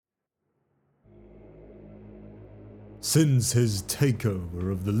Since his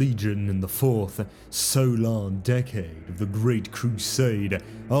takeover of the Legion in the 4th solar decade of the Great Crusade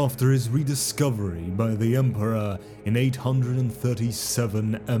after his rediscovery by the Emperor in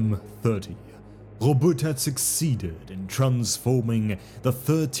 837 M30, Roboute had succeeded in transforming the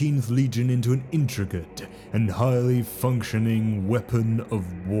 13th Legion into an intricate and highly functioning weapon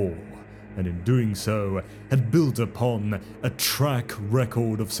of war, and in doing so had built upon a track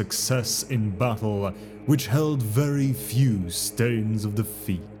record of success in battle which held very few stains of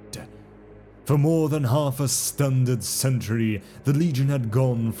defeat. For more than half a standard century, the Legion had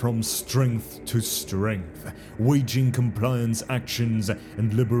gone from strength to strength, waging compliance actions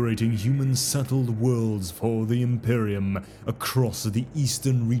and liberating human-settled worlds for the Imperium across the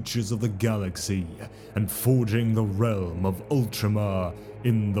eastern reaches of the galaxy, and forging the realm of Ultramar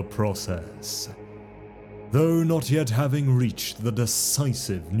in the process. Though not yet having reached the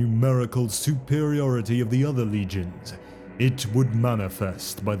decisive numerical superiority of the other legions, it would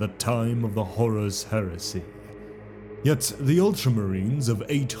manifest by the time of the Horror's heresy. Yet the Ultramarines of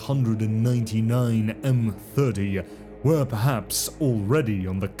 899 M30 were perhaps already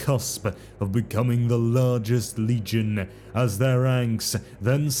on the cusp of becoming the largest legion, as their ranks,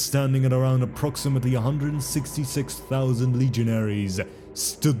 then standing at around approximately 166,000 legionaries,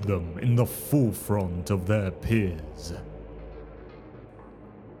 stood them in the forefront of their peers.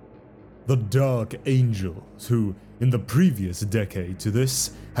 The Dark Angels, who in the previous decade to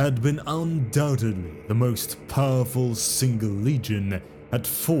this had been undoubtedly the most powerful single legion, had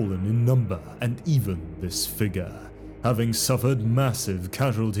fallen in number and even this figure, having suffered massive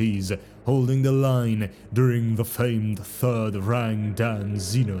casualties holding the line during the famed Third Rangdan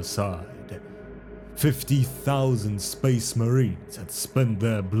genocide. 50,000 Space Marines had spent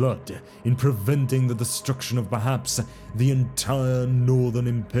their blood in preventing the destruction of perhaps the entire Northern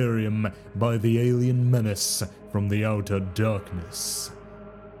Imperium by the alien menace from the outer darkness.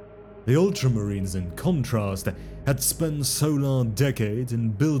 The Ultramarines, in contrast, had spent solar decades in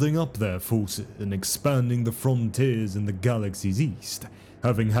building up their forces and expanding the frontiers in the galaxy's east,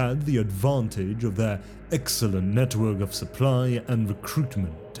 having had the advantage of their excellent network of supply and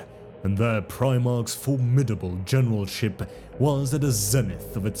recruitment, and their Primarch's formidable generalship was at the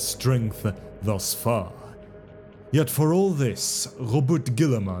zenith of its strength thus far. Yet for all this, Roboute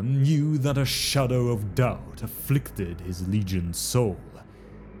Guilliman knew that a shadow of doubt afflicted his legion's soul.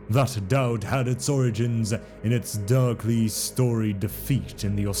 That doubt had its origins in its darkly storied defeat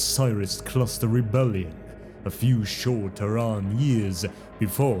in the Osiris Cluster Rebellion, a few short Terran years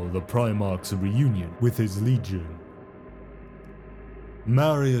before the Primarch's reunion with his legion.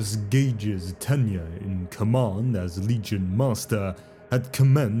 Marius Gage's tenure in command as Legion Master had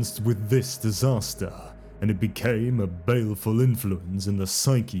commenced with this disaster, and it became a baleful influence in the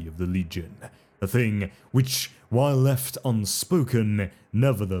psyche of the Legion, a thing which, while left unspoken,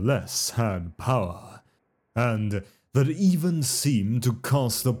 nevertheless had power, and that even seemed to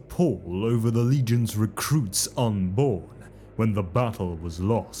cast a pall over the Legion's recruits unborn when the battle was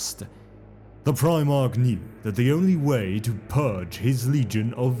lost. The Primarch knew that the only way to purge his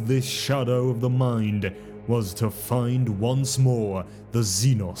legion of this shadow of the mind was to find once more the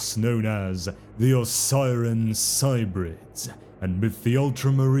Xenos known as the Osiran Cybrids, and with the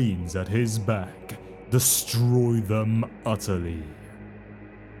Ultramarines at his back, destroy them utterly.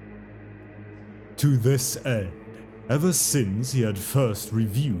 To this end, ever since he had first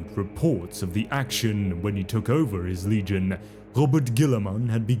reviewed reports of the action when he took over his legion, Roboute Guilliman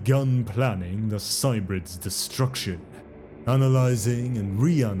had begun planning the Cybrids' destruction, analyzing and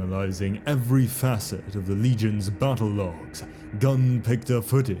reanalyzing every facet of the Legion's battle logs, gun picture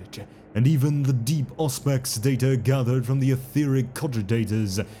footage, and even the deep Auspex data gathered from the etheric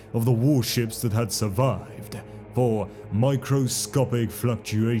cogitators of the warships that had survived, for microscopic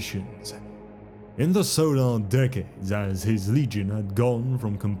fluctuations. In the solar decades, as his legion had gone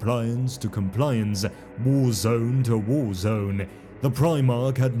from compliance to compliance, war zone to war zone, the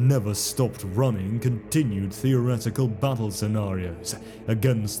Primarch had never stopped running continued theoretical battle scenarios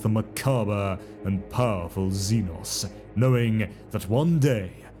against the macabre and powerful Xenos, knowing that one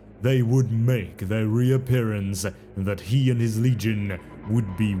day they would make their reappearance and that he and his legion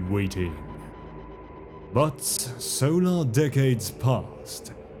would be waiting. But solar decades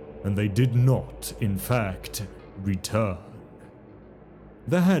passed, and they did not, in fact, return.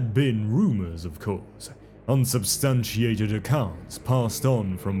 There had been rumors, of course, unsubstantiated accounts passed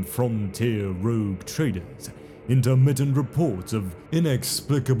on from frontier rogue traders, intermittent reports of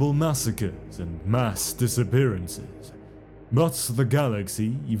inexplicable massacres and mass disappearances. But the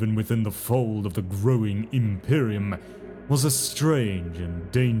galaxy, even within the fold of the growing Imperium, was a strange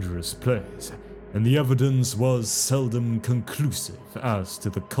and dangerous place, and the evidence was seldom conclusive as to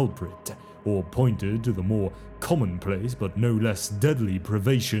the culprit, or pointed to the more commonplace but no less deadly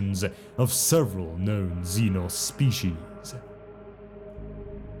privations of several known Xenos species.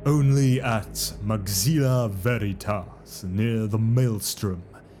 Only at Maxilla Veritas, near the Maelstrom,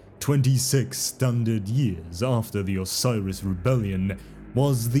 26 standard years after the Osiris Rebellion,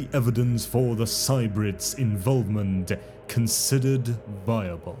 was the evidence for the Cybrits' involvement considered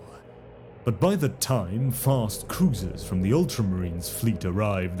viable. But by the time fast cruisers from the Ultramarines fleet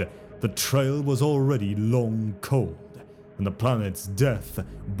arrived, the trail was already long cold, and the planet's death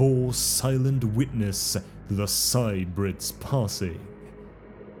bore silent witness to the Cybrits' passing.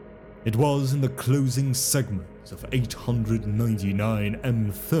 It was in the closing segments of 899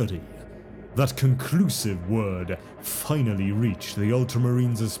 M30 that conclusive word finally reached the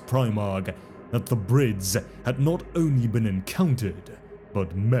Ultramarines' Primarch that the Brids had not only been encountered,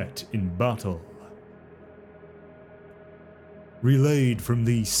 but met in battle. Relayed from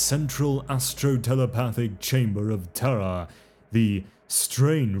the central astro-telepathic chamber of Terra, the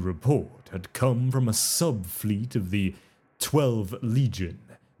strain report had come from a sub-fleet of the 12th Legion,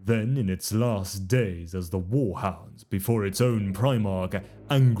 then in its last days as the Warhounds before its own Primarch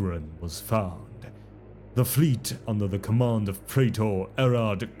Angren was found. The fleet, under the command of Praetor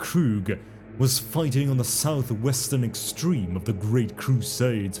Erard Krug, was fighting on the southwestern extreme of the Great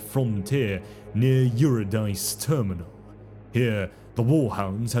Crusade's frontier near Eurydice Terminal. Here, the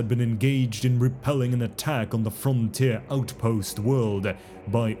Warhounds had been engaged in repelling an attack on the frontier outpost world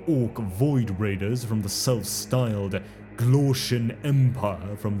by Ork Void Raiders from the self-styled Glortian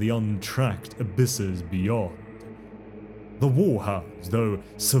Empire from the untracked abysses beyond. The Warhounds, though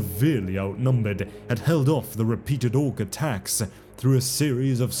severely outnumbered, had held off the repeated Ork attacks through a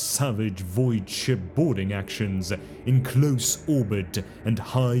series of savage void ship boarding actions in close orbit and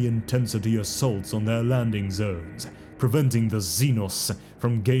high-intensity assaults on their landing zones, preventing the Xenos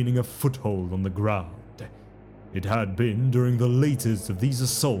from gaining a foothold on the ground. It had been during the latest of these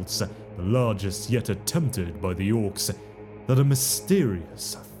assaults, the largest yet attempted by the Orks, that a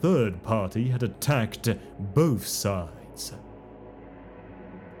mysterious third party had attacked both sides.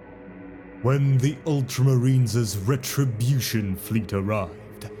 When the Ultramarines' retribution fleet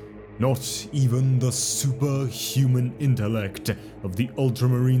arrived, not even the superhuman intellect of the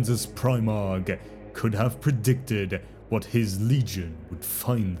Ultramarines' Primarch could have predicted what his legion would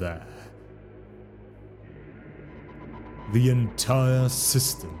find there. The entire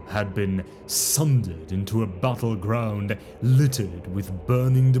system had been sundered into a battleground littered with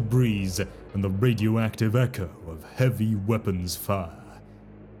burning debris and the radioactive echo of heavy weapons fire.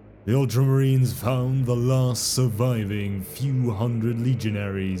 The Ultramarines found the last surviving few hundred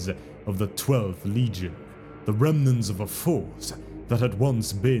legionaries of the 12th Legion, the remnants of a force that had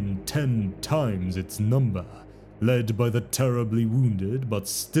once been 10 times its number, led by the terribly wounded but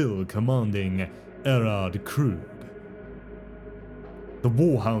still commanding Erard Krug. The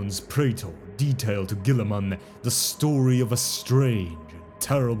Warhound's Praetor detailed to Guilliman the story of a strange and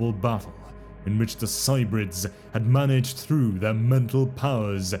terrible battle in which the Cybrids had managed through their mental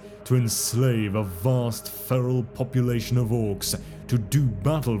powers to enslave a vast feral population of Orks to do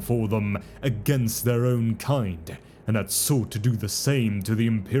battle for them against their own kind, and had sought to do the same to the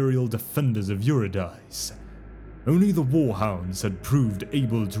Imperial defenders of Eurydice. Only the Warhounds had proved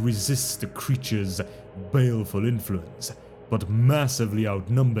able to resist the creature's baleful influence, but massively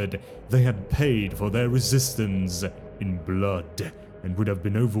outnumbered, they had paid for their resistance in blood, and would have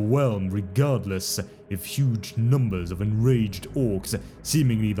been overwhelmed regardless if huge numbers of enraged Orks,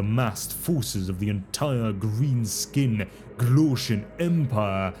 seemingly the massed forces of the entire green-skin Glortian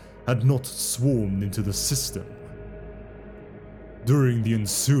Empire, had not swarmed into the system. During the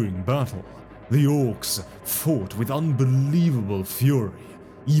ensuing battle, the Orks fought with unbelievable fury,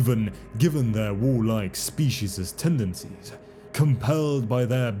 even given their warlike species' tendencies, compelled by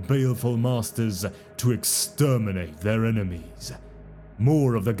their baleful masters to exterminate their enemies.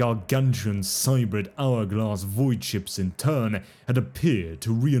 More of the gargantuan Cybrid hourglass void ships in turn had appeared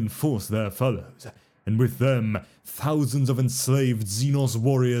to reinforce their fellows, and with them thousands of enslaved Xenos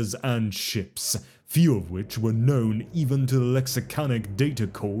warriors and ships, few of which were known even to the lexiconic data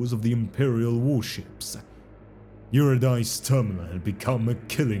cores of the Imperial warships. Eurydice Terminal had become a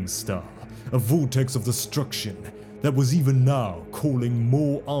killing star, a vortex of destruction that was even now calling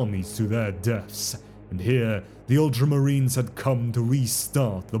more armies to their deaths, and here the Ultramarines had come to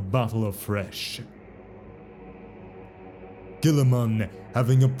restart the battle afresh. Guilliman,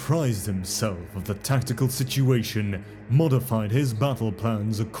 having apprised himself of the tactical situation, modified his battle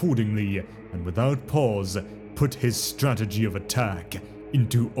plans accordingly, and without pause, put his strategy of attack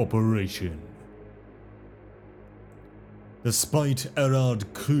into operation. Despite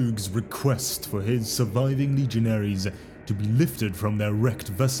Erard Klug's request for his surviving legionaries to be lifted from their wrecked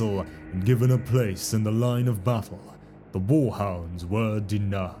vessel and given a place in the line of battle, the Warhounds were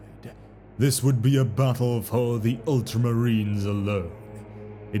denied. This would be a battle for the Ultramarines alone.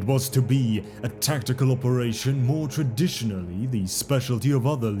 It was to be a tactical operation more traditionally the specialty of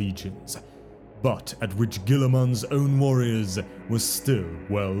other legions, but at which Guilliman's own warriors were still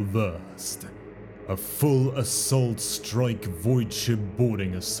well versed. A full assault strike void ship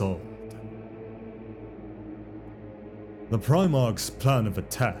boarding assault. The Primarch's plan of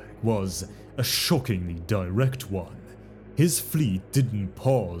attack was a shockingly direct one. His fleet didn't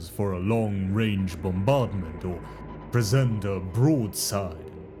pause for a long-range bombardment or present a broadside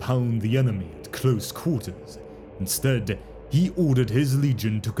and pound the enemy at close quarters. Instead, he ordered his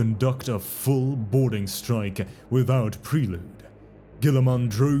legion to conduct a full boarding strike without prelude. Guilliman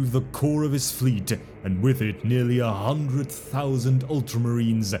drove the core of his fleet, and with it nearly 100,000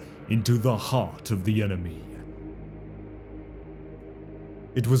 Ultramarines, into the heart of the enemy.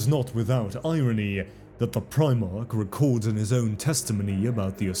 It was not without irony that the Primarch records in his own testimony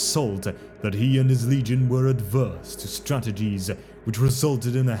about the assault that he and his legion were adverse to strategies which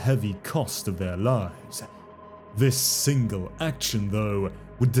resulted in a heavy cost of their lives. This single action, though,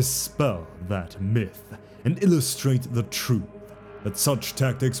 would dispel that myth and illustrate the truth that such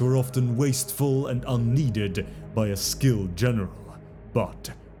tactics were often wasteful and unneeded by a skilled general. But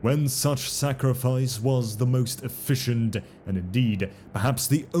when such sacrifice was the most efficient and indeed perhaps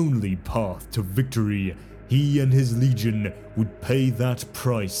the only path to victory, he and his legion would pay that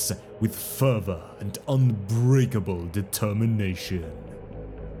price with fervor and unbreakable determination.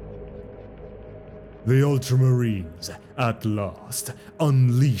 The Ultramarines, at last,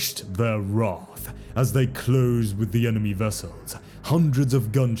 unleashed their wrath as they closed with the enemy vessels, hundreds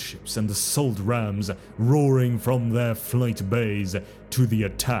of gunships and assault rams roaring from their flight bays to the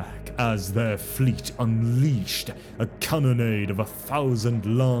attack as their fleet unleashed a cannonade of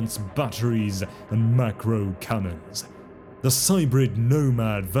 1,000 lance batteries and macro cannons. The Cybrid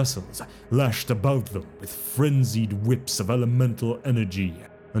nomad vessels lashed about them with frenzied whips of elemental energy,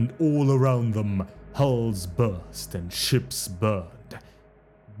 and all around them hulls burst and ships burned.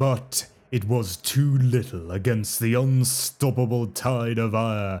 But it was too little against the unstoppable tide of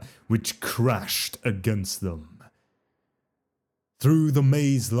ire which crashed against them. Through the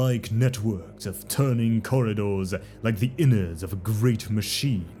maze-like networks of turning corridors like the innards of a great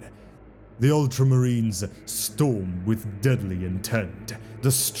machine, the Ultramarines stormed with deadly intent,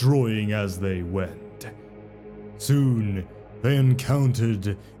 destroying as they went. Soon, they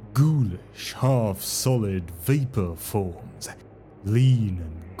encountered ghoulish, half-solid vapor forms, lean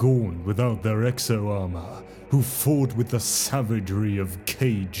and gaunt without their exo-armor, who fought with the savagery of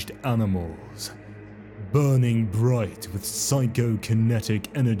caged animals. Burning bright with psychokinetic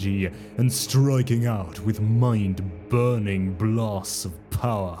energy and striking out with mind-burning blasts of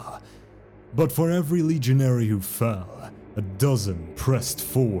power. But for every legionary who fell, a dozen pressed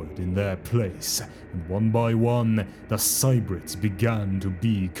forward in their place, and one by one, the Cybrids began to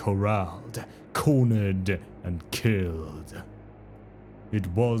be corralled, cornered, and killed. It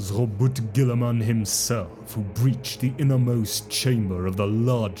was Roboute Guilliman himself who breached the innermost chamber of the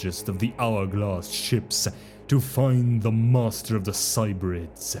largest of the hourglass ships to find the master of the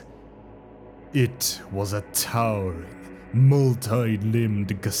Cybrids. It was a towering,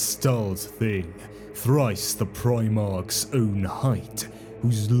 multi-limbed gestalt thing, thrice the Primarch's own height,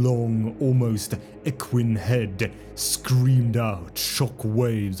 whose long, almost equine head screamed out shock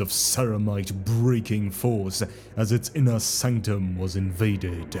waves of ceramite breaking force as its inner sanctum was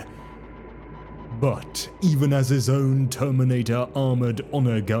invaded. But even as his own Terminator-armored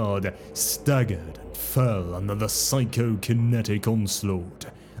honor guard staggered and fell under the psychokinetic onslaught,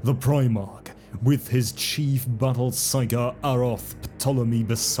 the Primarch, with his chief battle psyker Aroth Ptolemy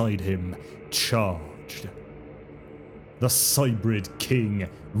beside him, charged. The Cybrid king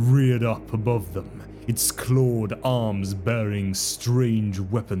reared up above them, its clawed arms bearing strange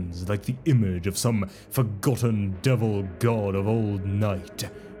weapons like the image of some forgotten devil god of old night.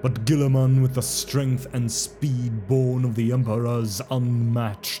 But Guilliman, with the strength and speed born of the Emperor's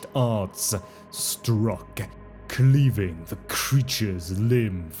unmatched arts, struck, cleaving the creature's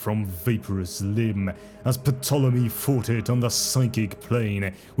limb from vaporous limb, as Ptolemy fought it on the psychic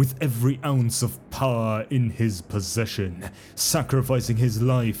plane with every ounce of power in his possession, sacrificing his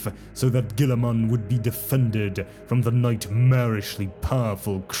life so that Guilliman would be defended from the nightmarishly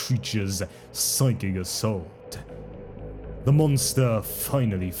powerful creature's psychic assault. The monster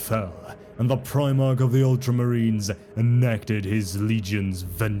finally fell, and the Primarch of the Ultramarines enacted his legion's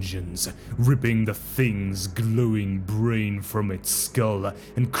vengeance, ripping the thing's glowing brain from its skull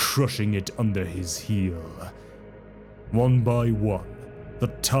and crushing it under his heel. One by one, the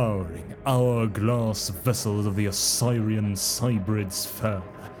towering, hourglass vessels of the Osirian Cybrids fell,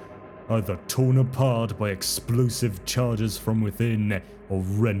 either torn apart by explosive charges from within or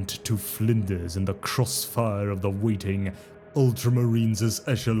rent to flinders in the crossfire of the waiting Ultramarines'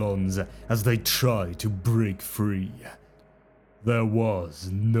 echelons as they tried to break free. There was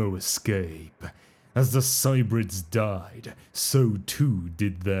no escape. As the Cybrids died, so too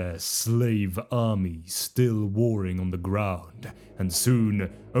did their slave army still warring on the ground, and soon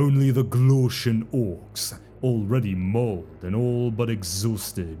only the Glortian Orks, already mauled and all but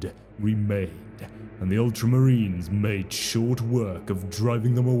exhausted, remained, and the Ultramarines made short work of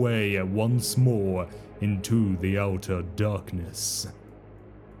driving them away once more into the outer darkness.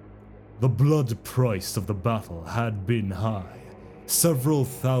 The blood price of the battle had been high. Several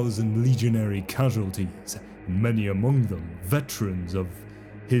thousand legionary casualties, many among them veterans of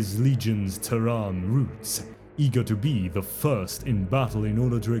his legion's Terran roots, eager to be the first in battle in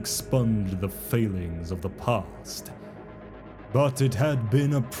order to expunge the failings of the past. But it had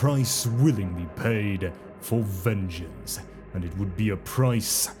been a price willingly paid for vengeance, and it would be a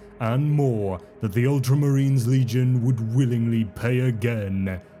price and more that the Ultramarines Legion would willingly pay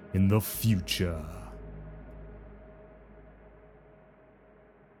again in the future.